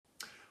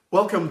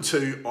Welcome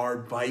to our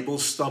Bible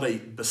study,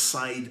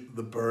 Beside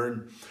the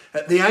Burn.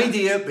 The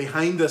idea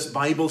behind this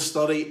Bible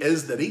study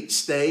is that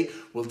each day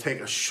we'll take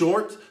a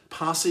short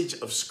passage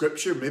of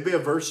Scripture, maybe a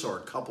verse or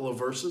a couple of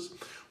verses.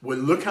 We'll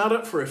look at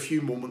it for a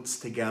few moments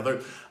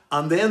together,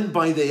 and then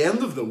by the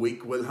end of the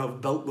week we'll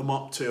have built them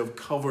up to have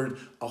covered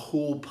a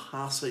whole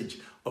passage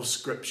of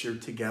Scripture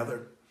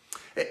together.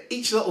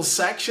 Each little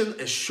section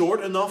is short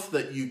enough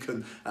that you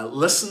can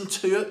listen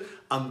to it,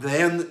 and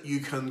then you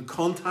can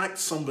contact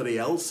somebody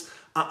else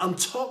and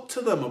talk to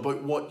them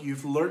about what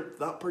you've learnt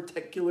that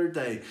particular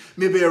day.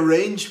 Maybe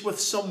arrange with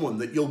someone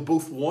that you'll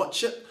both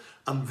watch it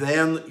and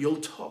then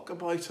you'll talk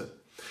about it.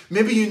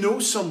 Maybe you know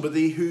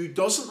somebody who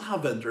doesn't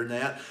have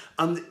internet,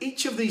 and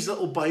each of these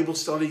little Bible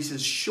studies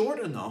is short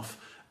enough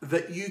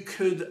that you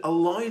could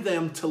allow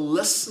them to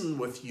listen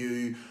with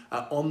you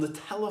on the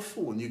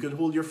telephone. You could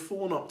hold your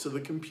phone up to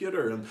the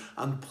computer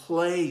and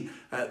play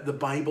the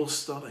Bible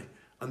study.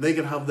 And they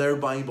could have their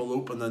Bible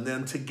open, and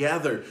then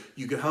together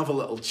you could have a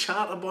little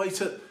chat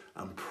about it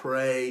and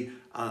pray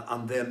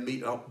and then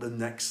meet up the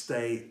next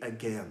day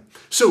again.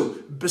 So,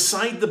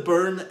 Beside the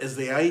Burn is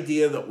the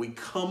idea that we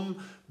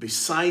come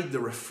beside the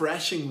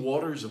refreshing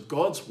waters of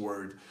God's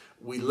Word.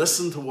 We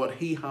listen to what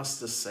He has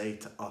to say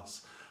to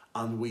us,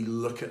 and we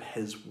look at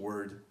His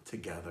Word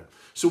together.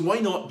 So why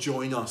not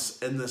join us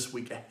in this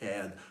week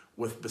ahead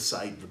with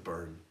Beside the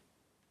Burn?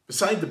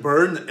 Beside the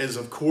Burn is,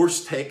 of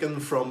course, taken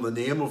from the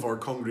name of our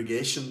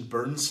congregation,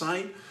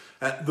 Burnside.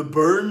 The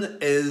Burn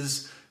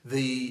is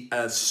the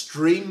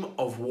stream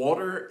of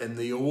water in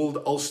the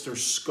old Ulster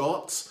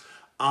Scots,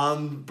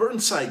 and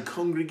Burnside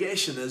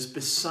congregation is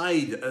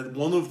beside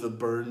one of the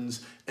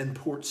burns in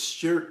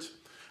Portstewart.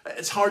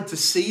 It's hard to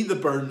see the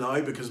burn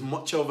now because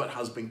much of it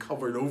has been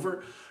covered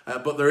over,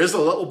 but there is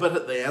a little bit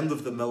at the end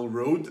of the Mill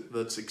Road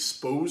that's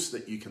exposed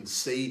that you can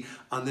see,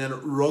 and then it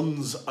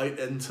runs out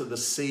into the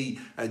sea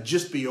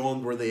just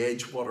beyond where the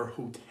Edgewater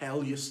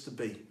Hotel used to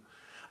be.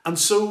 And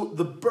so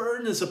the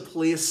burn is a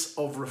place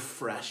of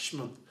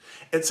refreshment.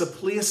 It's a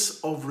place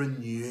of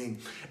renewing.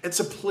 It's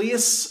a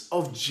place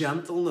of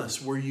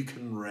gentleness where you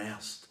can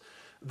rest.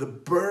 The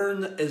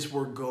burn is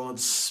where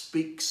God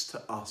speaks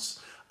to us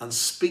and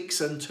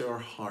speaks into our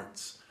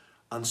hearts.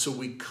 And so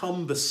we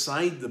come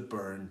beside the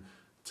burn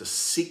to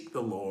seek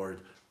the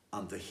Lord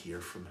and to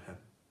hear from Him.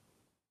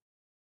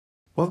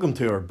 Welcome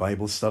to our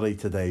Bible study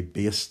today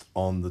based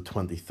on the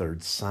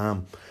 23rd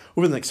Psalm.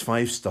 Over the next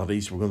 5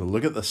 studies, we're going to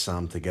look at the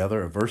Psalm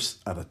together, a verse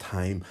at a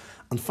time,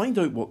 and find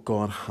out what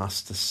God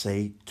has to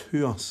say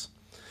to us.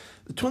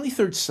 The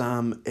 23rd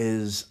Psalm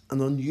is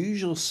an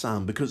unusual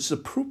psalm because it's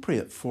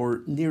appropriate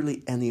for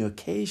nearly any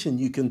occasion.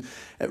 You can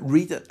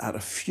read it at a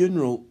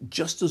funeral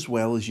just as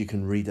well as you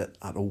can read it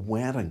at a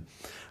wedding.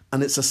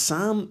 And it's a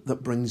psalm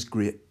that brings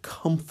great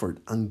comfort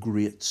and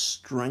great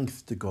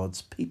strength to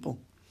God's people.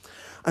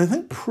 I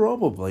think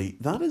probably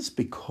that is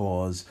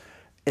because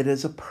it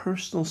is a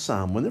personal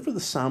psalm. Whenever the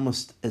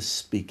psalmist is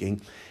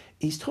speaking,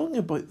 he's talking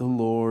about the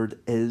Lord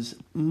is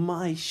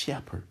my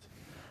shepherd.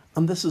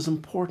 And this is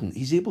important.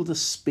 He's able to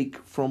speak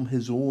from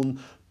his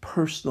own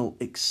personal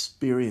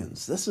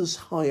experience. This is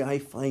how I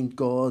find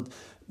God.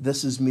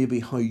 This is maybe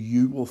how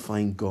you will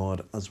find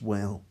God as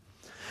well.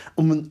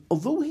 And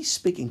although he's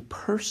speaking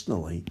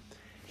personally,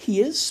 he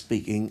is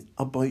speaking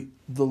about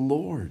the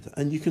Lord.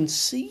 And you can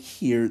see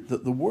here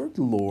that the word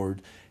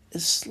Lord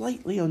is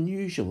slightly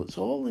unusual. It's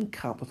all in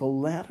capital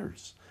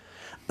letters.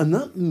 And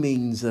that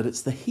means that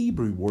it's the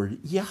Hebrew word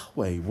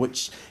Yahweh,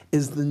 which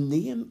is the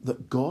name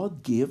that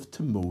God gave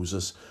to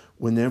Moses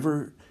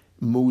whenever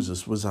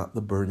Moses was at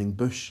the burning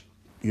bush.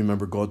 You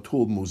remember God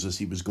told Moses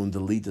he was going to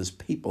lead his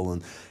people,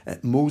 and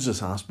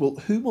Moses asked, well,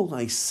 who will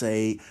I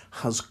say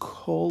has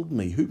called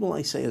me? Who will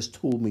I say has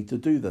told me to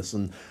do this?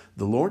 And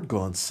the Lord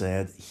God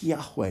said,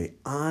 Yahweh,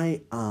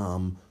 I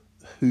am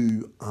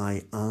who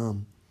I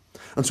am.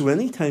 And so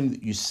anytime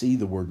that you see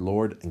the word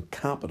Lord in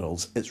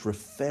capitals, it's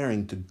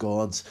referring to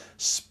God's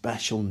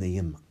special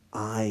name,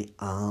 I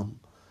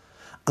am.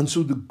 And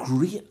so the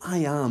great I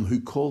am who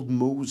called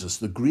Moses,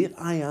 the great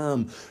I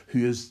am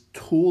who is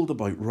told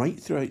about right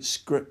throughout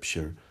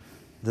Scripture,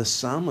 the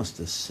psalmist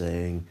is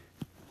saying,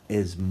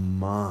 is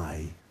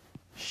my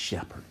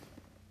shepherd.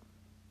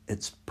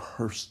 It's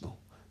personal,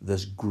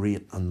 this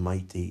great and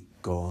mighty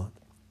God.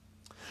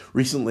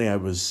 Recently, I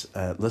was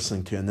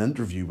listening to an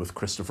interview with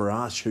Christopher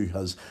Ash, who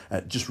has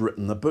just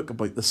written a book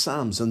about the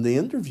Psalms, and the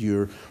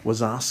interviewer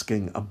was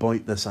asking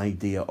about this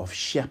idea of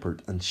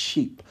shepherd and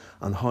sheep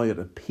and how it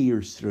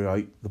appears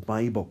throughout the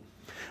Bible.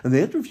 And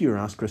the interviewer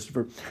asked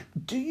Christopher,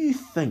 do you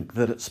think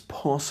that it's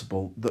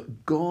possible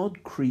that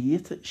God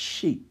created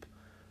sheep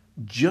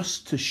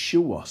just to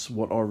show us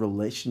what our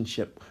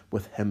relationship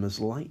with Him is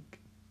like?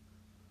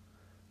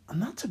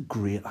 And that's a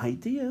great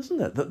idea,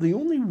 isn't it? That the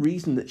only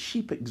reason that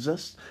sheep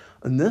exist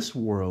in this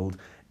world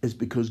is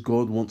because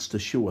God wants to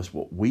show us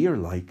what we are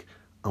like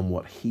and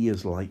what He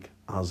is like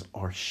as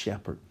our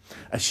shepherd.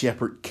 A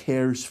shepherd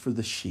cares for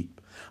the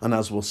sheep. And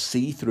as we'll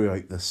see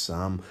throughout this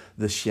psalm,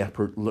 the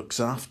shepherd looks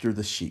after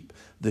the sheep.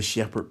 The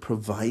shepherd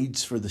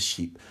provides for the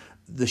sheep.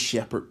 The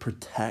shepherd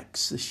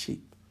protects the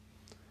sheep.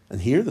 And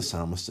here the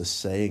psalmist is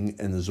saying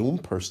in his own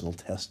personal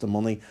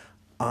testimony,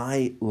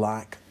 I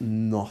lack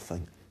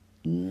nothing.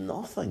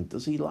 Nothing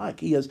does he lack.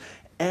 He has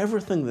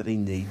everything that he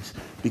needs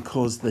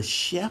because the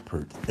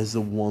shepherd is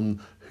the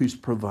one who's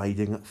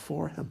providing it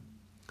for him.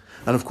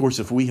 And of course,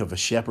 if we have a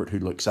shepherd who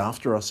looks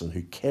after us and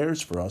who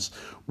cares for us,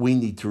 we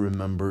need to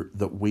remember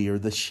that we are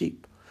the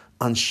sheep.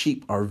 And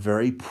sheep are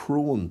very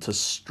prone to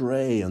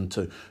stray and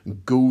to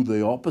go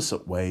the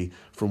opposite way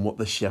from what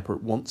the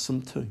shepherd wants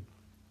them to.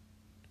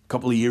 A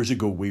couple of years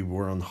ago, we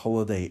were on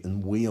holiday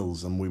in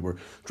Wales and we were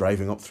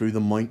driving up through the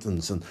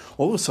mountains, and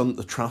all of a sudden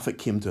the traffic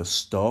came to a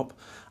stop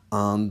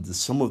and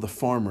some of the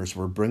farmers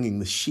were bringing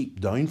the sheep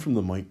down from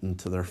the mountain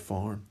to their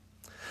farm.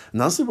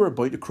 And as they were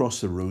about to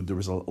cross the road, there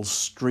was a little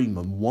stream,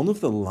 and one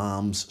of the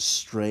lambs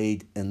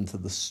strayed into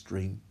the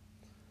stream.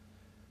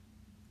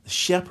 The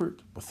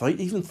shepherd, without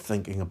even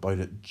thinking about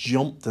it,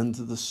 jumped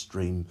into the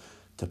stream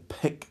to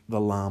pick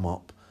the lamb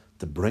up,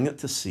 to bring it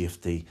to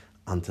safety,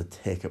 and to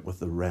take it with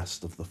the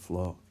rest of the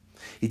flock.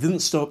 He didn't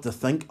stop to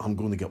think, I'm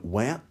going to get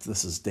wet,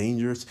 this is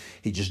dangerous.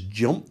 He just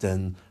jumped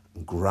in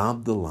and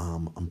grabbed the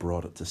lamb and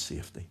brought it to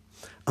safety.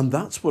 And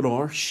that's what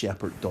our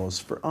shepherd does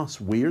for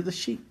us. We're the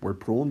sheep, we're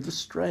prone to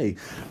stray,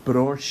 but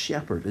our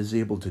shepherd is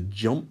able to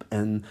jump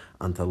in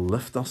and to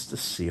lift us to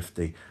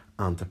safety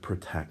and to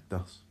protect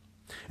us.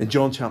 In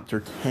John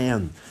chapter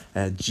 10,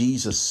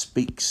 Jesus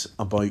speaks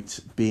about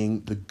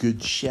being the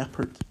good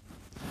shepherd,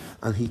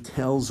 and he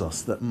tells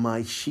us that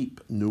my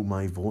sheep know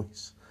my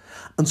voice.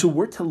 And so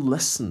we're to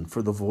listen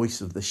for the voice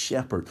of the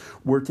shepherd.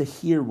 We're to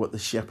hear what the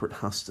shepherd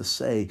has to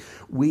say.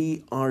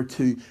 We are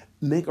to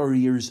make our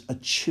ears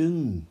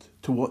attuned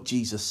to what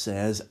Jesus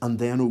says and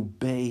then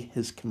obey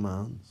his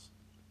commands.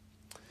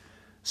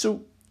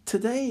 So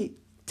today,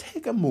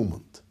 take a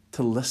moment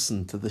to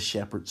listen to the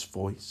shepherd's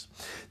voice.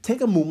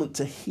 Take a moment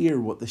to hear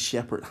what the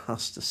shepherd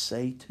has to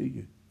say to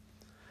you.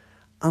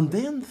 And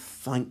then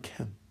thank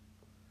him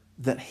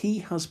that he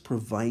has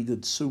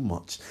provided so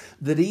much,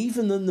 that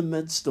even in the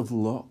midst of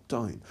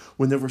lockdown,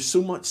 whenever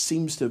so much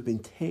seems to have been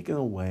taken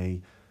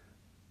away,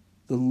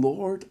 the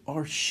Lord,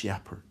 our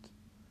shepherd,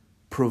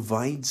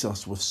 provides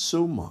us with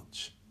so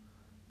much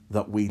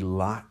that we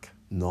lack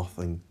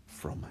nothing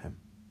from him.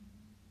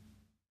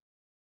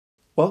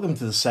 Welcome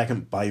to the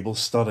second Bible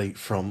study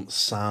from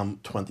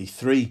Psalm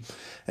 23.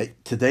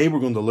 Today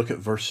we're going to look at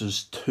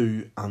verses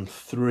 2 and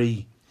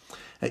 3.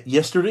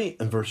 Yesterday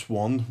in verse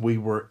 1 we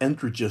were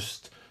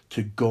introduced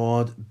to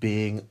God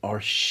being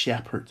our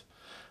shepherd,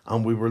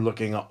 and we were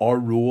looking at our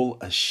role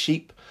as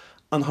sheep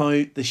and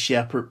how the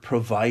shepherd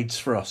provides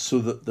for us so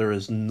that there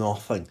is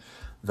nothing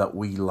that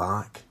we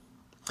lack.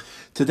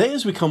 Today,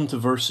 as we come to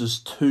verses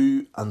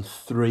 2 and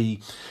 3,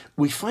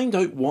 we find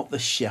out what the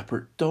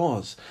shepherd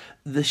does.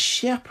 The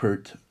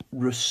shepherd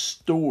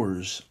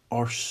restores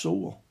our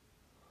soul.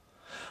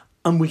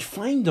 And we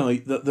find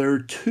out that there are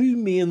two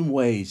main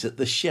ways that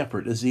the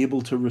shepherd is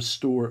able to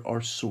restore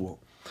our soul.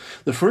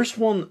 The first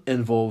one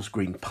involves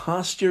green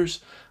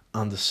pastures,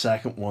 and the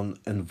second one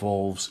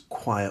involves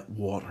quiet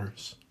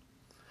waters.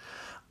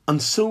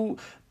 And so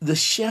the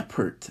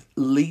shepherd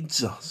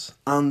leads us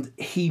and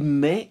he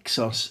makes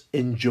us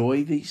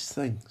enjoy these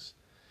things.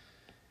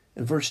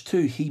 In verse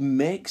 2, he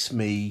makes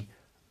me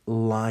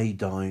lie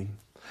down.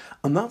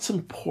 And that's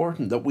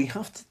important, that we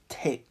have to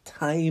take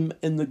time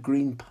in the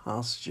green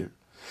pasture.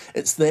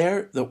 It's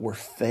there that we're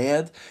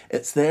fed.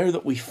 It's there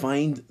that we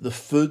find the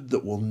food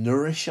that will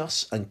nourish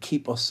us and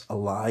keep us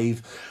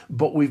alive.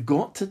 But we've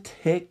got to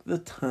take the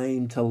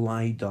time to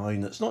lie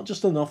down. It's not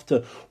just enough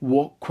to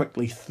walk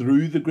quickly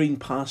through the green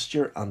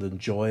pasture and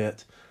enjoy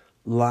it.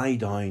 Lie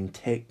down,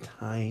 take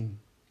time.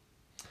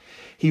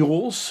 He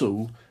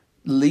also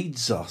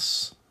leads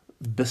us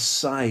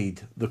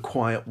beside the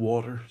quiet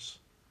waters.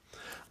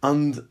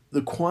 And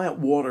the quiet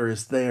water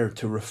is there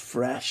to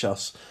refresh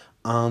us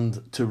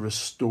and to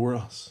restore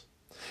us.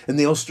 In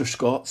the Ulster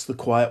Scots, the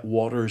quiet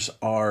waters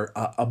are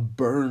a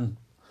burn,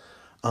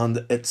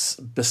 and it's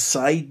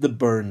beside the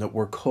burn that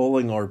we're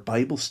calling our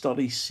Bible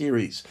study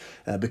series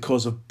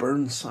because of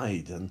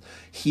Burnside. And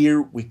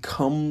here we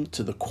come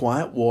to the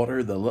quiet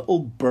water, the little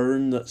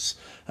burn that's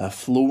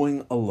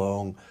flowing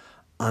along,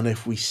 and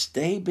if we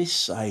stay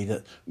beside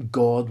it,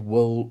 God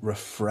will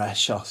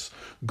refresh us.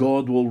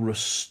 God will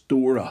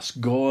restore us.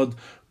 God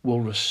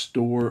will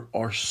restore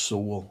our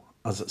soul,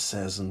 as it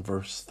says in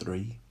verse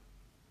 3.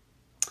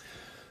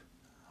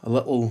 A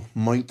little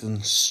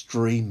mountain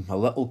stream, a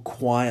little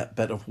quiet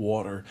bit of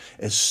water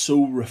is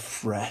so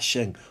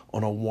refreshing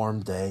on a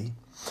warm day.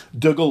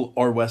 Dougal,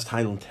 our West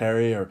Highland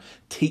Terrier,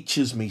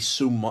 teaches me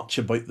so much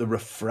about the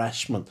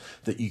refreshment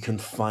that you can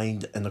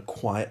find in a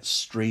quiet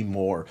stream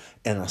or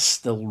in a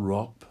still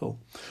rock pool.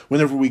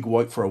 Whenever we go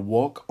out for a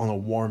walk on a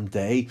warm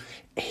day,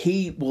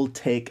 he will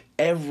take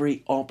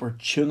every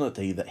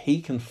opportunity that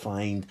he can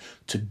find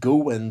to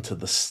go into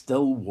the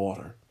still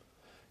water.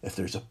 If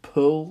there's a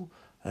pool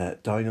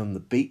down on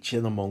the beach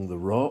in among the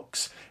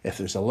rocks, if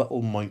there's a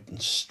little mountain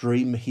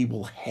stream, he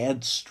will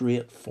head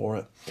straight for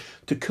it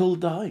to cool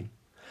down.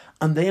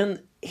 And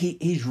then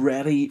he's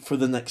ready for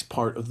the next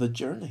part of the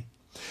journey.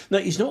 Now,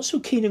 he's not so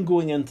keen on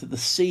going into the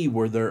sea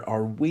where there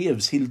are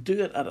waves. He'll do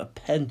it at a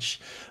pinch,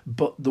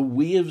 but the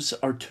waves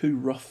are too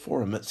rough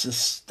for him. It's the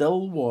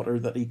still water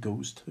that he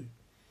goes to.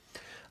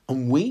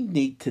 And we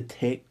need to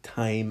take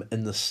time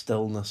in the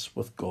stillness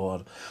with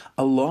God.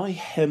 Allow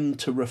him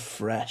to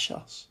refresh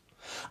us.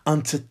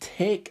 And to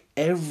take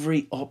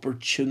every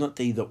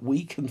opportunity that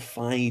we can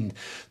find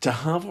to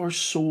have our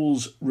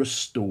souls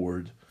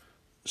restored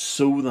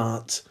so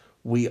that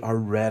we are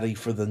ready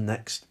for the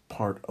next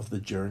part of the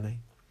journey.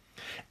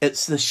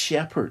 It's the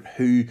shepherd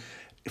who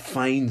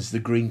finds the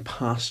green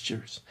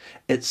pastures.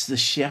 It's the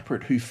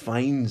shepherd who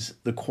finds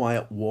the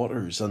quiet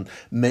waters and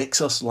makes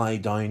us lie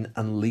down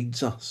and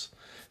leads us.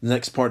 The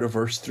next part of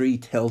verse 3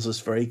 tells us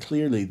very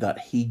clearly that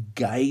he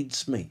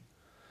guides me.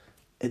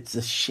 It's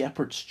the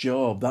shepherd's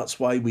job. That's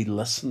why we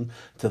listen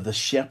to the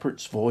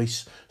shepherd's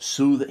voice,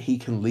 so that he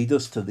can lead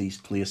us to these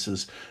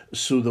places,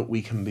 so that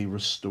we can be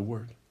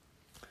restored.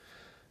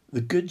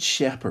 The good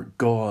shepherd,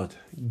 God,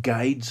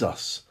 guides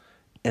us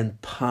in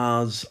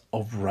paths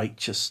of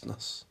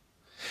righteousness.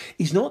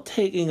 He's not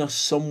taking us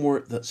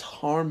somewhere that's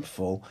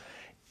harmful.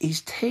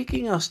 He's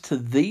taking us to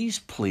these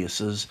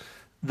places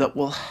that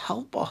will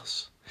help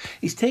us.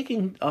 He's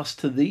taking us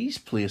to these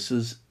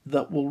places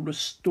that will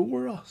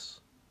restore us.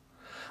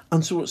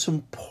 And so it's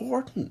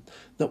important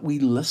that we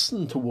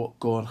listen to what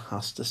God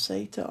has to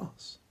say to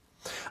us.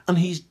 And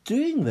he's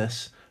doing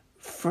this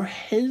for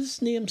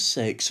his name's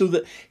sake, so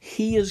that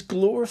he is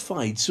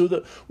glorified, so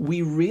that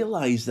we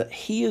realize that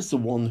he is the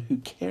one who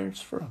cares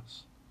for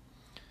us.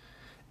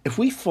 If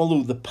we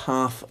follow the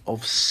path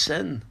of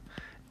sin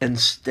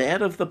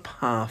instead of the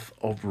path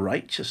of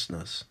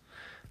righteousness,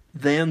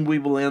 then we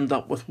will end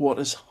up with what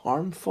is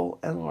harmful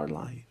in our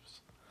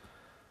lives.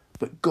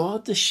 But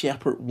God the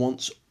shepherd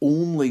wants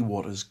only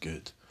what is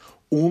good,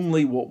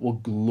 only what will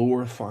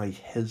glorify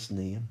his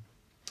name.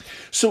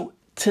 So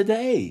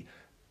today,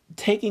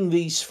 taking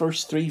these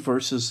first 3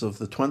 verses of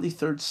the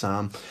 23rd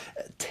Psalm,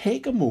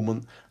 take a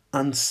moment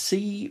and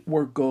see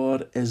where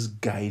God is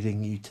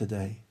guiding you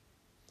today.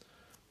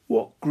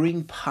 What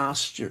green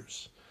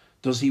pastures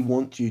does he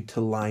want you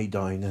to lie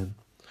down in?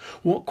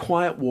 What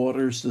quiet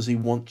waters does he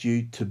want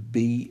you to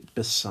be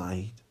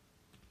beside?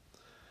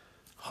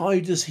 How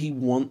does he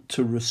want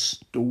to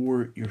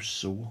restore your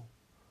soul?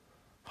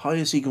 How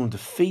is he going to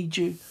feed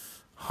you?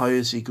 How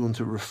is he going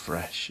to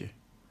refresh you?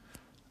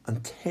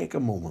 And take a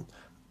moment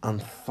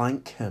and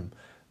thank him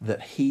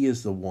that he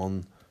is the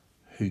one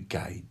who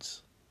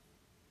guides.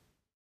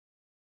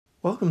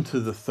 Welcome to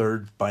the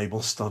third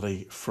Bible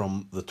study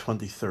from the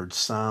 23rd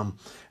Psalm.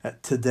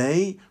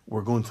 Today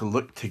we're going to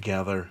look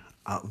together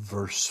at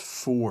verse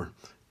 4.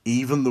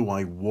 Even though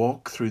I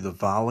walk through the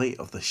valley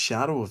of the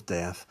shadow of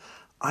death,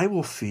 I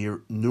will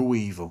fear no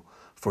evil,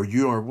 for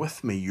you are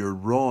with me, your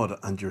rod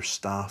and your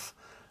staff,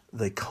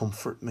 they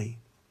comfort me.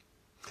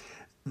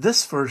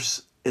 This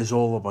verse is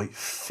all about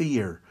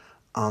fear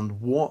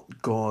and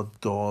what God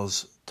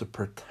does to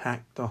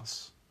protect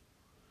us.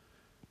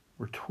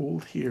 We're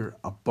told here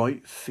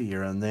about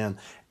fear, and then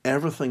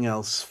everything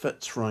else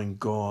fits around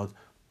God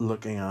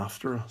looking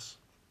after us.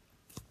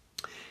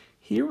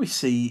 Here we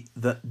see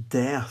that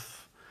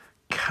death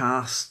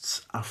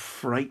casts a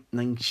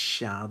frightening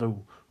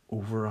shadow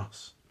over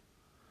us.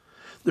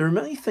 There are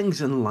many things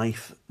in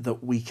life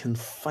that we can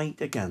fight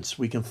against.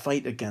 We can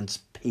fight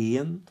against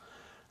pain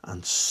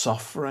and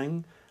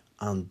suffering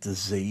and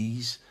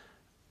disease,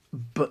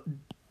 but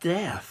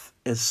death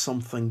is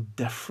something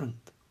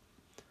different.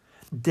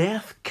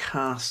 Death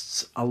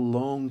casts a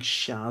long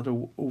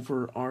shadow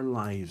over our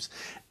lives.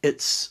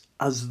 It's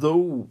as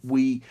though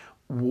we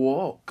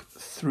walk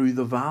through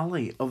the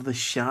valley of the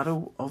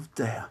shadow of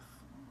death.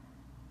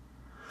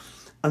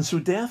 And so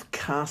death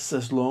casts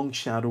this long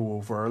shadow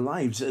over our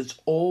lives. It's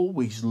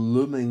always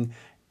looming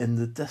in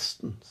the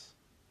distance.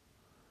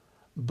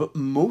 But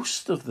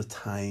most of the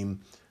time,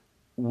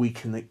 we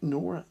can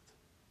ignore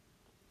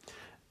it.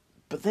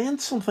 But then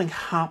something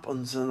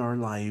happens in our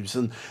lives,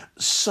 and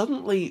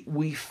suddenly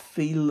we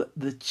feel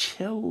the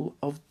chill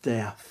of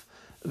death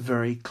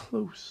very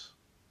close.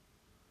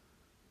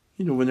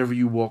 You know, whenever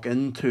you walk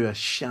into a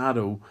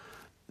shadow,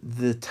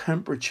 the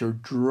temperature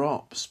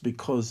drops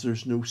because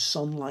there's no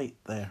sunlight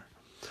there.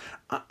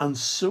 And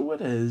so it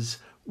is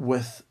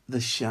with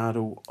the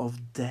shadow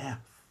of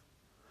death.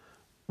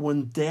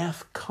 When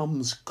death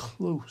comes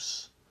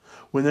close,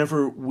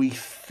 whenever we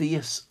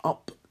face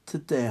up to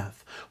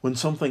death, when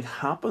something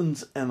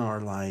happens in our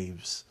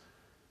lives,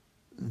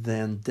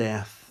 then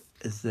death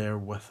is there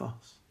with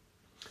us.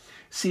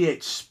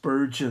 C.H.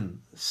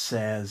 Spurgeon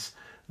says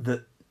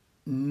that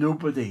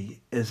nobody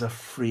is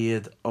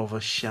afraid of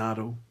a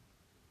shadow.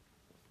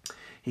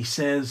 He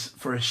says,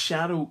 for a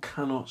shadow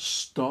cannot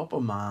stop a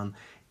man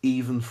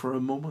even for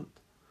a moment.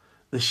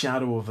 The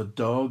shadow of a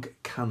dog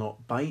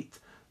cannot bite.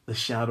 The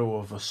shadow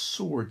of a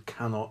sword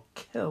cannot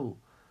kill.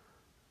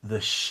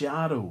 The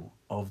shadow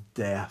of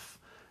death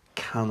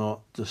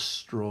cannot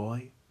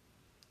destroy.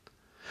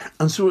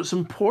 And so it's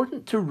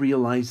important to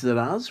realize that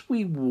as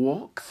we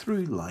walk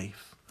through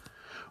life,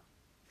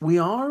 we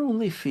are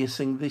only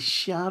facing the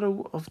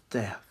shadow of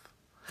death.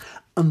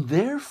 And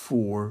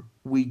therefore,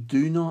 we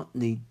do not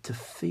need to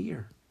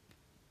fear.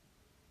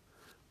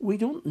 We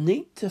don't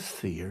need to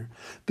fear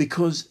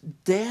because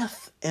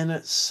death in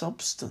its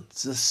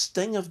substance, the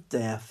sting of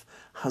death,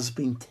 has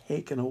been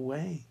taken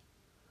away.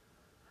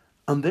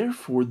 And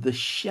therefore, the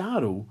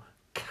shadow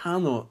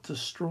cannot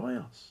destroy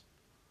us.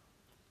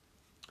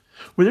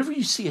 Whenever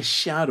you see a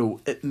shadow,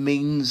 it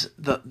means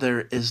that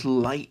there is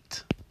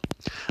light.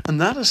 And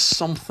that is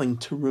something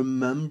to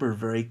remember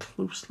very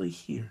closely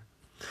here.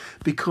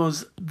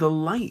 Because the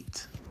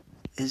light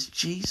is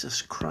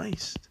Jesus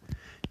Christ.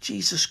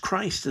 Jesus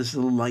Christ is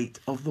the light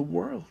of the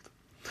world.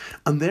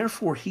 And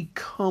therefore he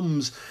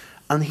comes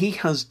and he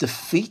has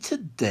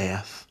defeated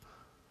death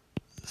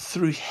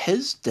through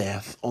his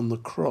death on the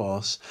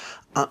cross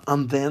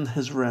and then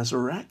his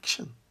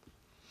resurrection.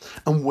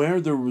 And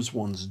where there was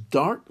once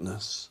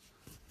darkness,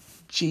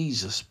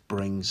 Jesus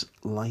brings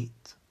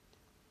light.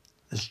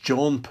 As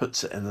John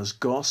puts it in his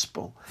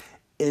gospel,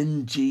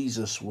 in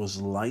Jesus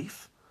was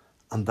life,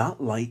 and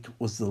that light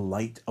was the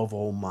light of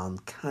all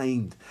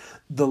mankind.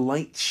 The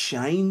light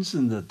shines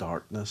in the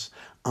darkness,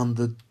 and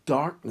the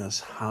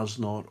darkness has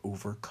not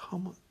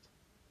overcome it.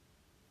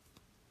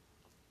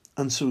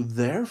 And so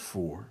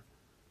therefore,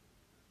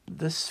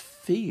 this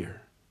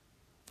fear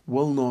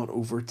will not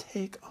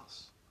overtake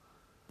us,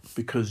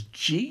 because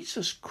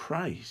Jesus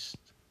Christ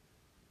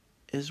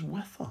is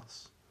with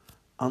us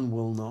and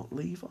will not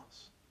leave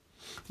us.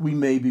 We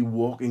may be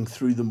walking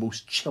through the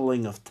most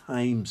chilling of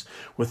times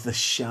with the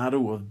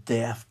shadow of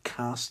death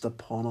cast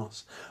upon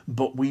us,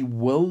 but we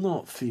will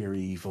not fear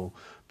evil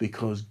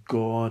because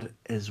God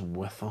is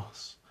with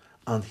us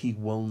and he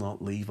will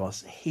not leave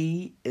us.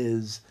 He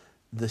is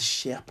the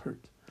shepherd,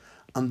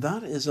 and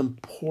that is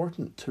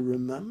important to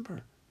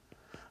remember.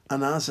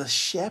 And as a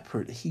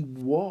shepherd, he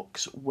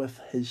walks with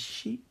his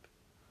sheep.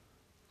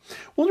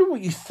 Wonder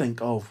what you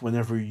think of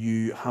whenever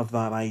you have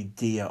that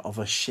idea of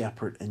a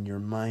shepherd in your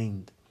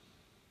mind.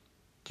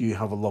 Do you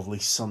have a lovely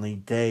sunny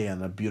day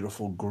and a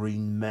beautiful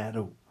green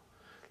meadow?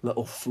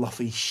 Little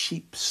fluffy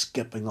sheep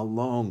skipping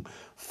along,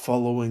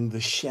 following the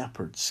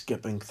shepherd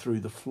skipping through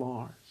the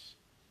flowers.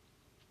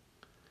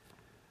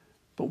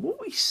 But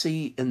what we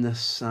see in this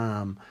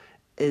psalm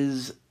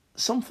is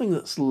something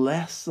that's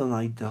less than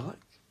idyllic.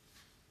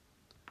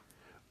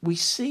 We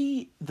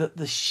see that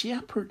the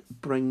shepherd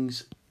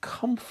brings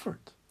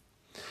comfort.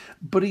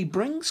 But he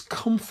brings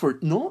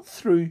comfort not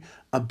through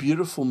a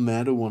beautiful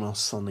meadow on a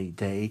sunny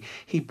day.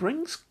 He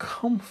brings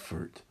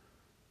comfort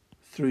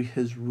through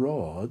his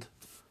rod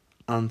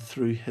and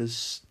through his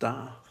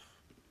staff.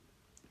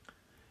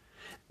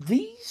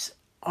 These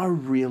are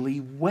really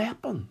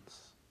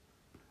weapons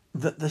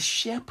that the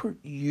shepherd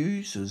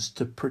uses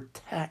to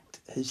protect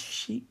his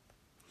sheep.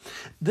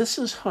 This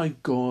is how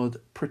God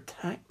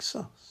protects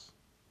us.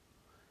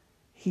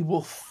 He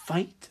will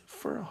fight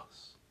for us.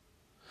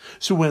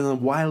 So when a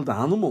wild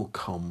animal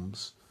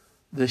comes,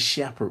 the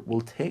shepherd will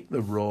take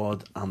the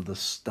rod and the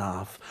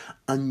staff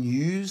and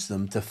use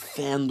them to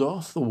fend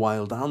off the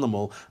wild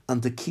animal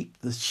and to keep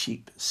the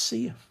sheep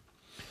safe.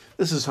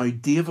 This is how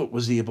David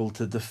was able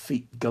to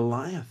defeat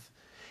Goliath.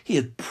 He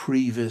had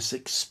previous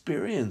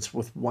experience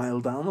with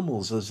wild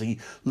animals as he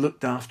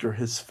looked after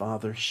his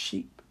father's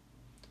sheep.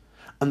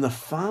 And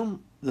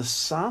the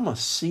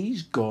psalmist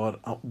sees God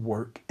at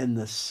work in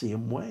the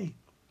same way.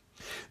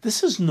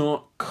 This is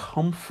not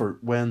comfort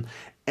when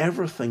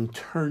everything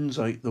turns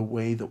out the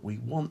way that we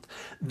want.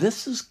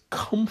 This is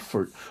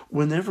comfort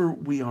whenever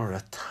we are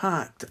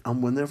attacked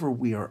and whenever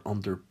we are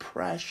under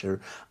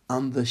pressure,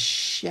 and the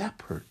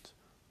shepherd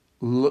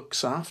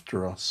looks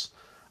after us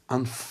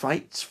and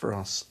fights for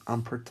us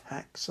and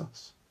protects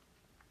us.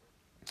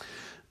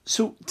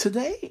 So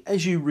today,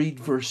 as you read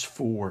verse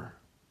 4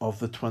 of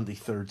the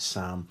 23rd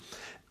Psalm,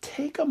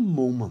 take a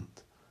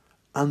moment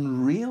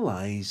and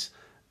realize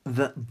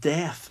that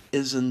death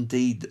is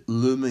indeed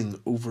looming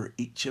over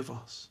each of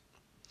us.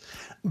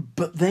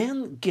 But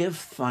then give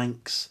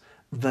thanks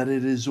that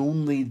it is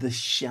only the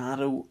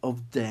shadow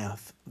of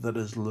death that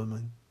is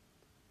looming.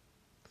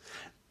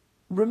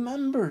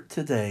 Remember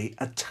today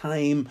a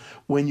time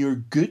when your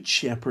good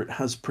shepherd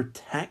has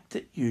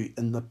protected you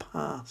in the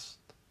past.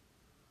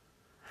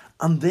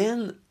 And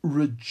then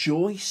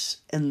rejoice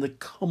in the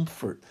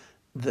comfort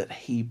that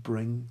he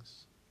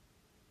brings.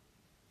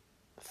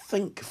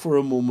 Think for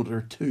a moment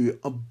or two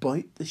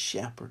about the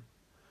shepherd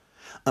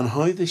and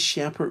how the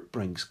shepherd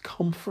brings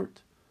comfort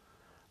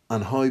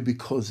and how,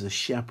 because the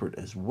shepherd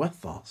is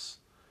with us,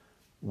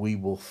 we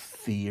will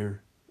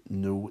fear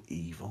no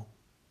evil.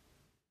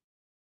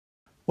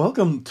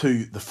 Welcome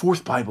to the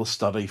fourth Bible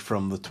study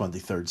from the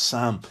 23rd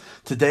Psalm.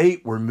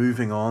 Today we're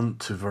moving on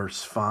to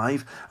verse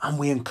 5, and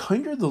we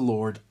encounter the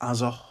Lord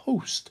as a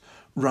host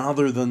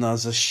rather than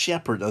as a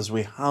shepherd, as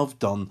we have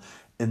done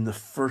in the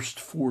first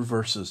 4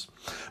 verses.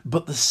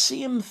 But the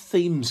same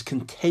themes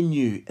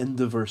continue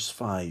into verse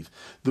 5,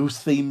 those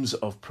themes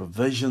of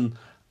provision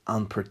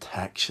and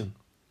protection.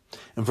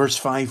 In verse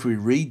 5 we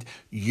read,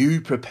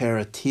 "You prepare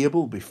a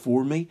table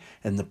before me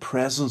in the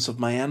presence of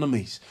my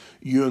enemies.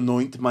 You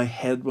anoint my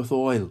head with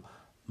oil.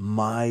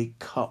 My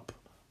cup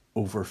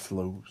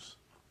overflows."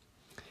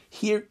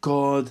 Here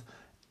God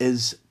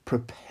is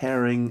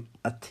preparing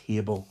a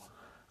table,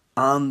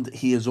 and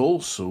he is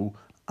also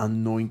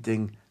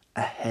anointing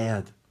a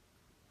head.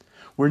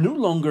 We're no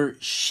longer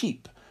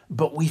sheep,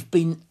 but we've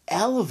been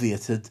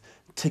elevated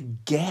to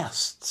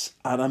guests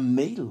at a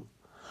meal.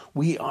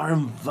 We are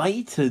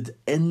invited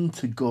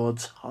into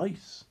God's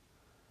house.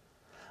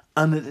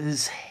 And it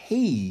is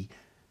he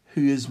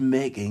who is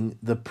making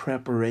the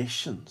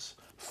preparations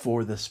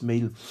for this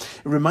meal.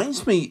 It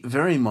reminds me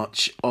very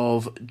much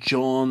of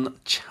John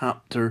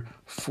chapter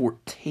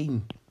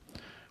 14,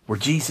 where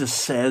Jesus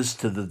says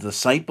to the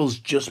disciples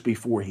just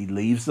before he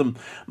leaves them,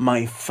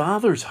 "My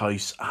Father's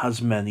house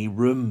has many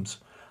rooms.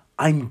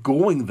 I'm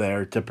going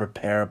there to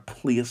prepare a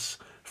place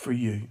for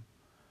you."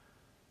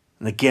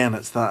 And again,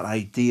 it's that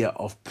idea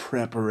of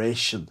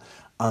preparation,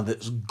 and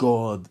it's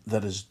God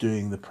that is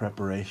doing the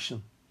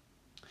preparation.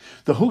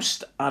 The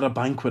host at a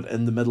banquet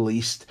in the Middle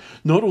East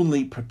not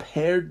only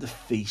prepared the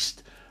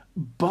feast,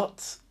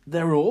 but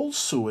they're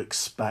also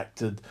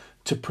expected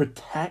to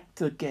protect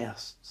the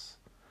guests.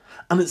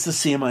 And it's the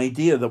same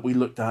idea that we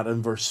looked at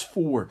in verse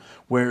 4,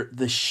 where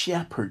the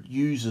shepherd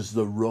uses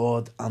the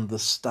rod and the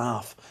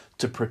staff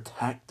to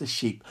protect the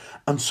sheep.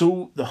 And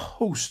so the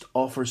host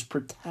offers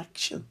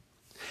protection,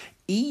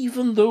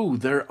 even though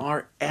there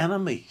are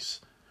enemies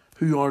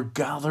who are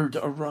gathered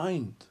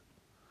around.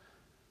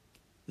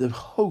 The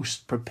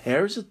host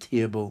prepares a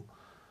table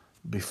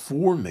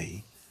before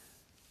me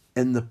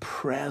in the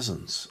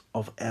presence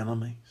of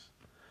enemies.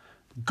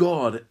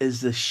 God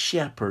is the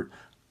shepherd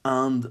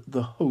and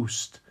the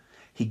host.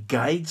 He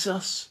guides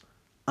us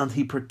and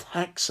he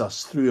protects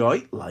us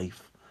throughout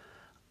life,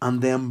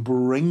 and then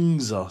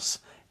brings us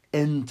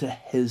into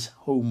his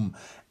home,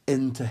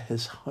 into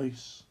his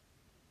house.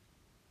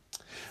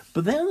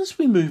 But then as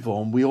we move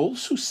on, we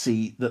also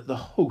see that the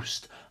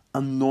host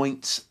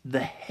anoints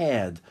the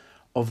head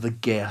of the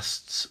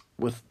guests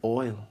with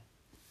oil.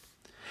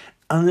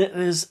 And it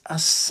is a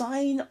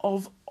sign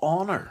of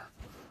honour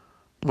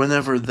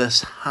whenever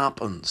this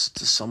happens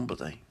to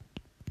somebody.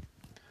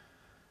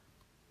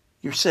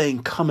 You're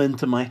saying, "Come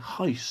into my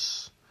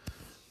house,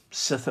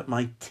 sit at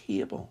my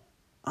table,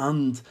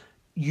 and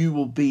you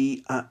will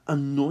be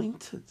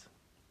anointed."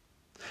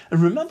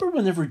 And remember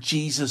whenever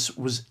Jesus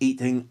was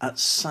eating at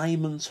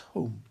Simon's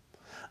home,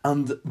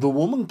 and the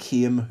woman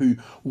came who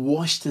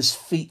washed his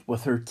feet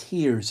with her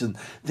tears, and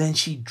then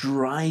she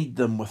dried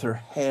them with her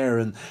hair,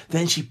 and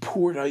then she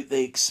poured out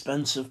the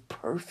expensive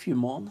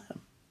perfume on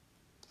him.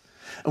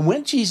 And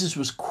when Jesus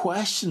was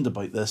questioned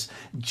about this,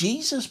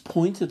 Jesus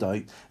pointed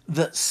out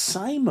that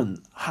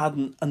Simon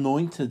hadn't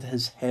anointed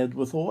his head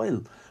with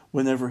oil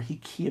whenever he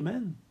came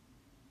in.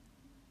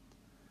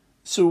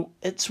 So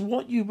it's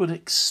what you would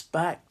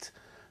expect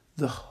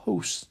the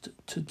host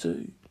to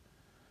do,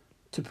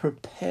 to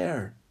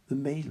prepare the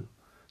meal,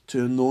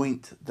 to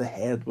anoint the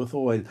head with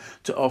oil,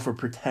 to offer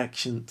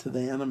protection to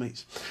the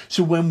enemies.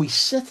 So when we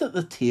sit at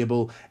the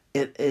table,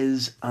 it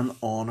is an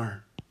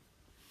honour.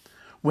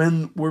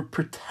 When we're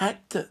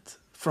protected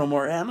from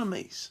our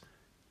enemies,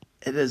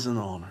 it is an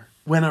honour.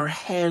 When our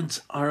heads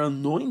are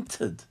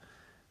anointed,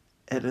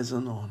 it is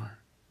an honour.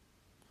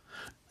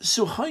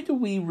 So how do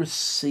we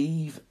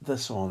receive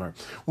this honour?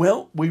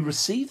 Well, we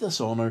receive this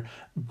honour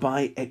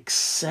by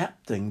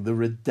accepting the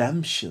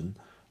redemption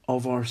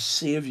of our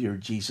Saviour,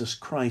 Jesus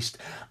Christ.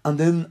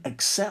 And in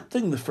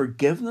accepting the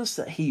forgiveness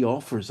that he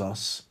offers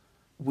us,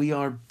 we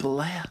are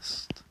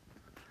blessed.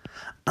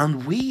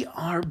 And we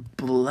are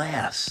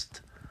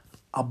blessed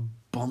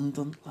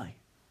abundantly.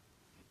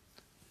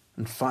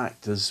 In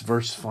fact, as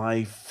verse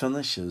 5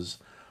 finishes,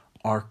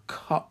 our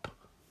cup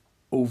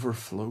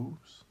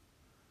overflows.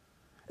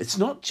 It's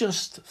not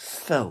just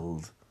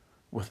filled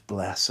with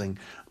blessing,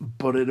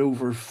 but it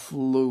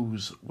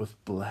overflows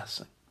with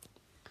blessing.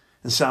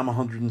 In Psalm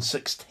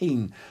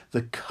 116,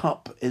 the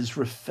cup is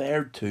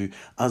referred to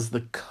as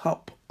the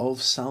cup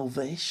of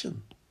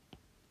salvation.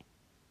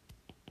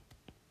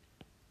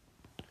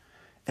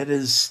 It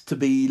is to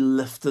be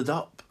lifted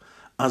up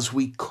as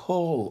we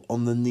call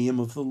on the name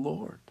of the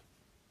Lord.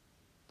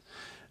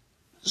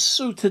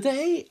 So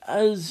today,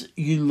 as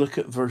you look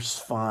at verse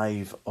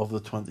 5 of the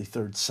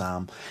 23rd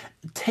Psalm,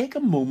 take a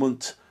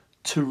moment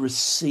to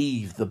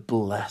receive the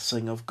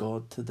blessing of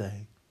God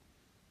today.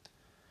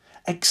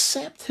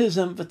 Accept his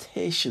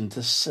invitation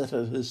to sit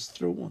at his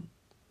throne.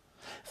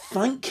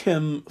 Thank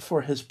him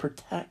for his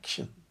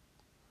protection.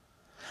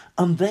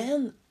 And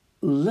then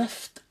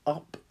lift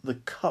up the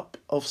cup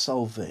of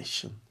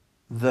salvation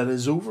that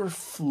is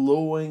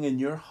overflowing in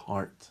your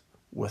heart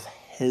with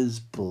his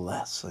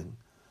blessing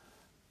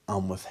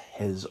and with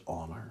his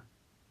honour.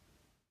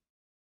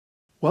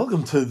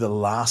 Welcome to the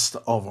last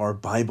of our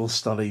Bible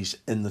studies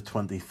in the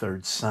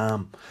 23rd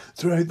Psalm.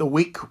 Throughout the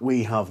week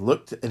we have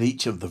looked at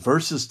each of the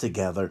verses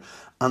together,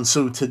 and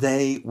so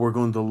today we're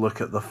going to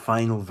look at the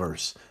final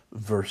verse,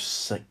 verse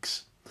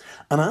 6.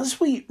 And as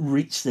we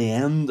reach the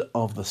end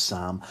of the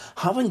psalm,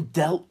 having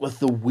dealt with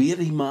the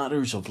weighty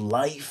matters of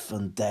life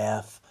and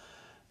death,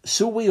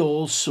 so we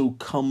also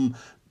come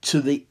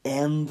to the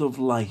end of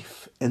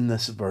life in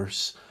this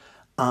verse,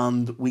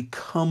 and we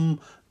come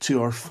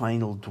to our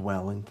final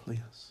dwelling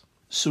place.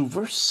 So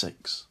verse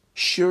 6,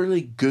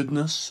 surely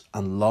goodness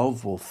and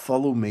love will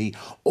follow me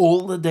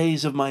all the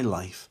days of my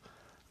life,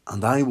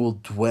 and I will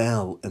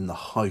dwell in the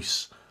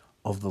house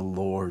of the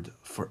Lord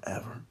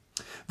forever.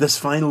 This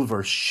final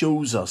verse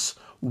shows us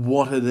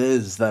what it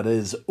is that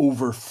is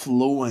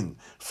overflowing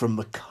from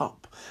the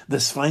cup.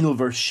 This final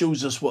verse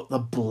shows us what the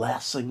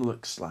blessing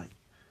looks like.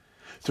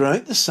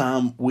 Throughout the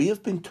psalm, we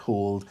have been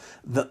told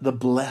that the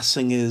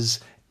blessing is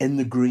in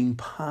the green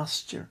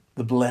pasture.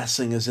 The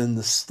blessing is in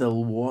the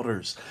still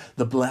waters.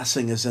 The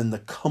blessing is in the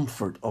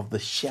comfort of the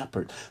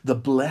shepherd. The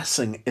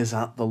blessing is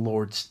at the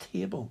Lord's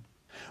table.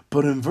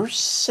 But in verse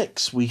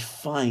 6, we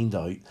find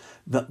out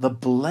that the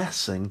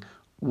blessing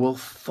will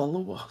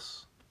follow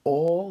us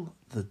all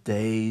the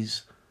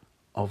days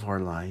of our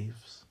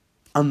lives.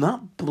 And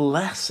that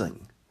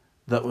blessing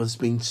that was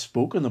being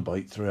spoken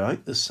about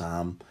throughout the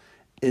psalm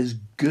is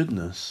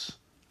goodness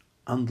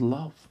and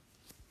love.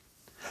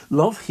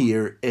 Love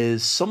here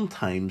is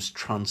sometimes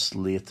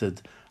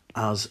translated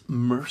as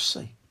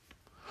mercy,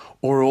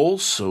 or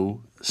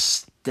also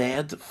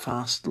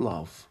steadfast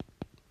love.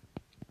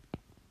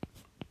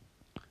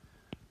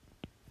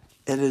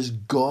 It is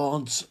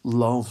God's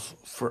love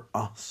for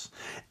us.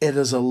 It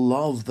is a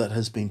love that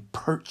has been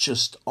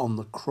purchased on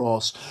the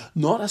cross,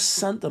 not a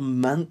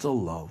sentimental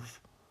love,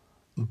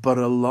 but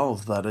a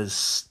love that is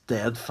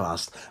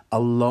steadfast, a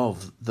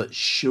love that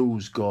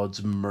shows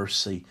God's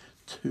mercy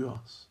to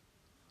us.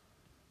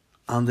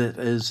 And it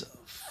is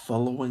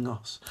following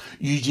us.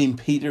 Eugene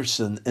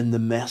Peterson in The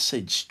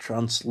Message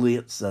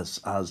translates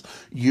this as,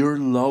 your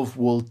love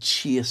will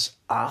chase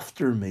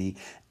after me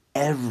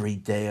every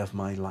day of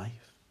my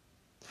life.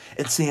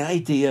 It's the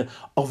idea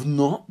of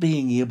not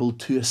being able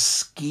to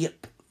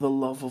escape the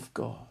love of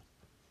God.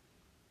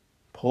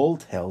 Paul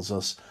tells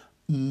us,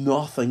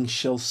 nothing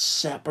shall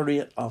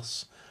separate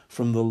us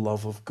from the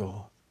love of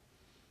God.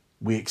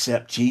 We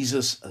accept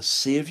Jesus as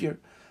Saviour,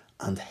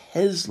 and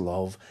his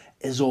love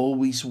is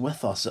always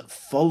with us. It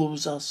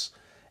follows us.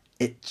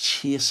 It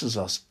chases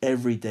us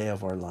every day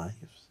of our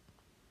lives.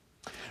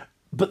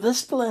 But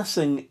this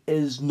blessing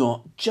is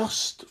not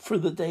just for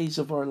the days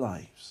of our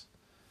lives.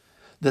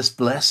 This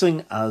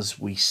blessing, as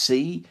we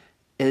see,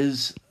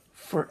 is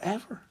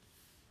forever.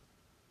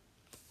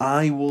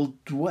 I will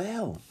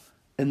dwell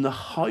in the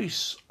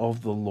house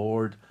of the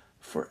Lord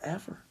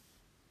forever.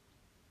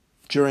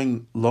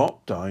 During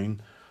lockdown,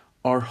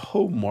 our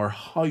home, our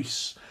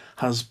house,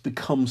 has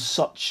become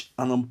such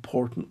an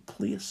important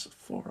place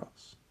for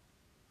us.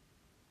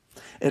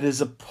 It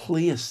is a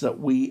place that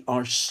we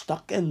are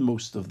stuck in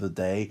most of the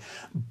day,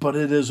 but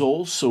it is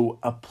also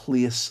a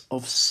place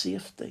of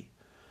safety,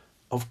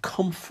 of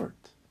comfort,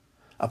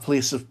 a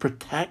place of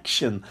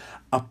protection,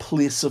 a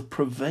place of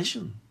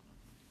provision.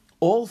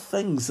 All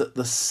things that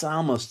the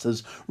psalmist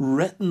has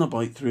written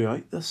about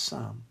throughout this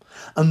psalm.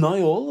 And now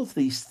all of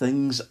these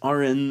things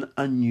are in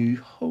a new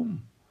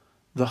home,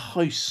 the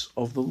house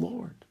of the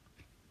Lord.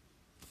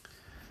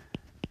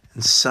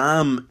 In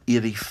Psalm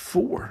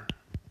 84,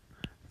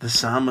 the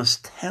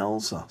psalmist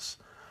tells us,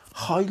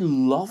 how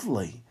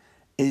lovely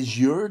is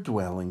your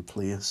dwelling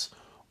place,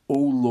 O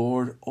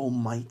Lord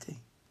Almighty.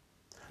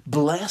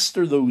 Blessed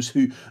are those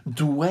who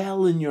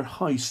dwell in your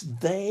house.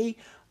 They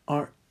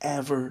are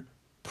ever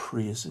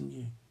praising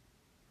you.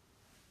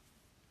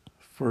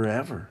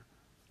 Forever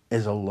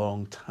is a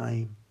long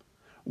time.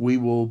 We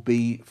will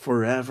be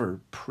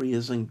forever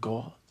praising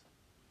God.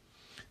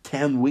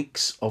 10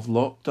 weeks of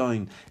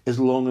lockdown is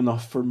long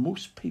enough for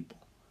most people.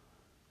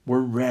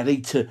 We're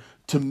ready to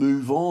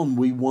move on.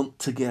 We want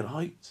to get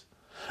out.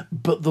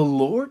 But the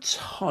Lord's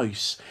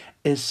house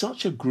is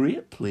such a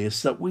great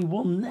place that we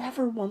will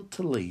never want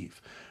to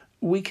leave.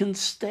 We can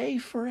stay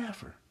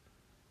forever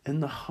in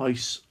the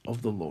house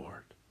of the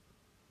Lord.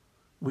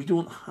 We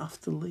don't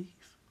have to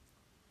leave.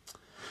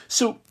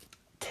 So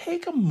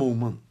take a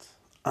moment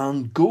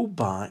and go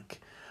back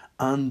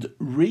and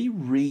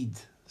reread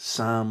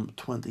Psalm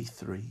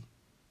 23.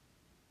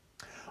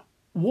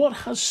 What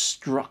has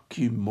struck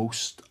you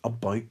most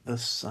about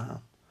this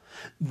psalm?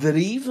 That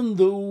even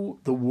though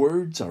the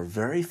words are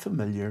very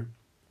familiar,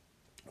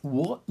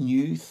 what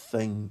new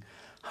thing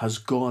has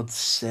God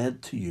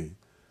said to you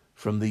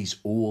from these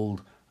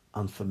old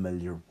and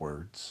familiar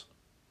words?